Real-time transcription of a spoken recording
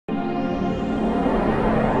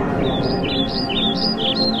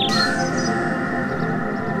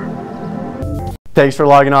Thanks for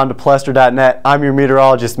logging on to Plester.net. I'm your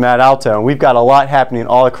meteorologist, Matt Alto, and we've got a lot happening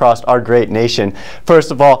all across our great nation.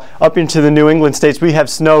 First of all, up into the New England states, we have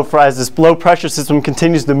snow as this low pressure system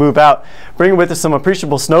continues to move out, bringing with us some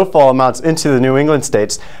appreciable snowfall amounts into the New England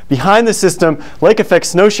states. Behind the system, lake effect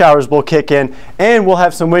snow showers will kick in, and we'll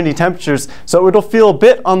have some windy temperatures, so it'll feel a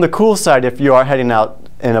bit on the cool side if you are heading out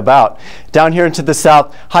and about. Down here into the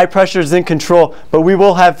south, high pressure is in control, but we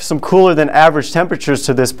will have some cooler than average temperatures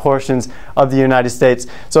to this portions of the United States,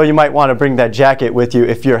 so you might want to bring that jacket with you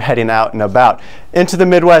if you're heading out and about. Into the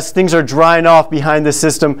Midwest, things are drying off behind the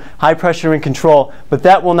system, high pressure in control, but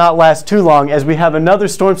that will not last too long as we have another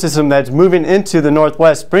storm system that's moving into the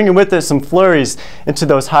Northwest, bringing with it some flurries into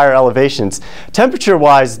those higher elevations.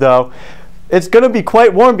 Temperature-wise, though, it's going to be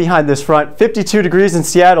quite warm behind this front. 52 degrees in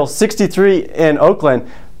Seattle, 63 in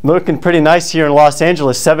Oakland. Looking pretty nice here in Los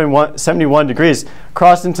Angeles, 71 degrees.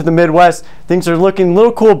 Across into the Midwest, things are looking a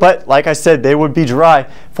little cool, but like I said, they would be dry.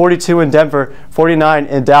 42 in Denver, 49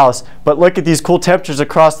 in Dallas. But look at these cool temperatures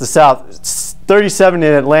across the south. It's 37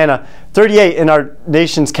 in Atlanta, 38 in our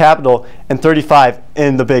nation's capital, and 35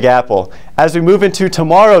 in the Big Apple. As we move into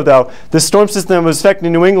tomorrow, though, the storm system that was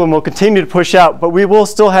affecting New England will continue to push out, but we will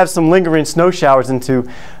still have some lingering snow showers into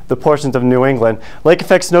the portions of New England. Lake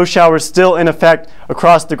effect snow showers still in effect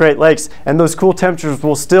across the Great Lakes, and those cool temperatures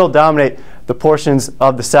will still dominate the portions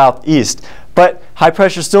of the southeast. But high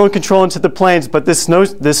pressure is still in control into the plains, but this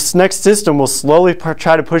next system will slowly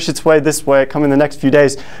try to push its way this way coming the next few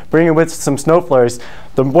days, bringing with some snow flurries.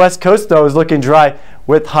 The west coast, though, is looking dry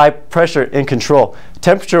with high pressure in control.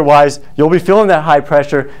 Temperature-wise, you'll be feeling that high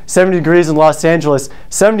pressure, 70 degrees in Los Angeles,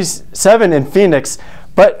 77 in Phoenix.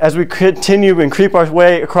 But as we continue and creep our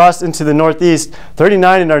way across into the Northeast,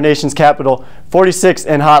 39 in our nation's capital, 46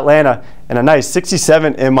 in Atlanta, and a nice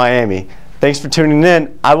 67 in Miami. Thanks for tuning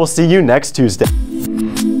in. I will see you next Tuesday.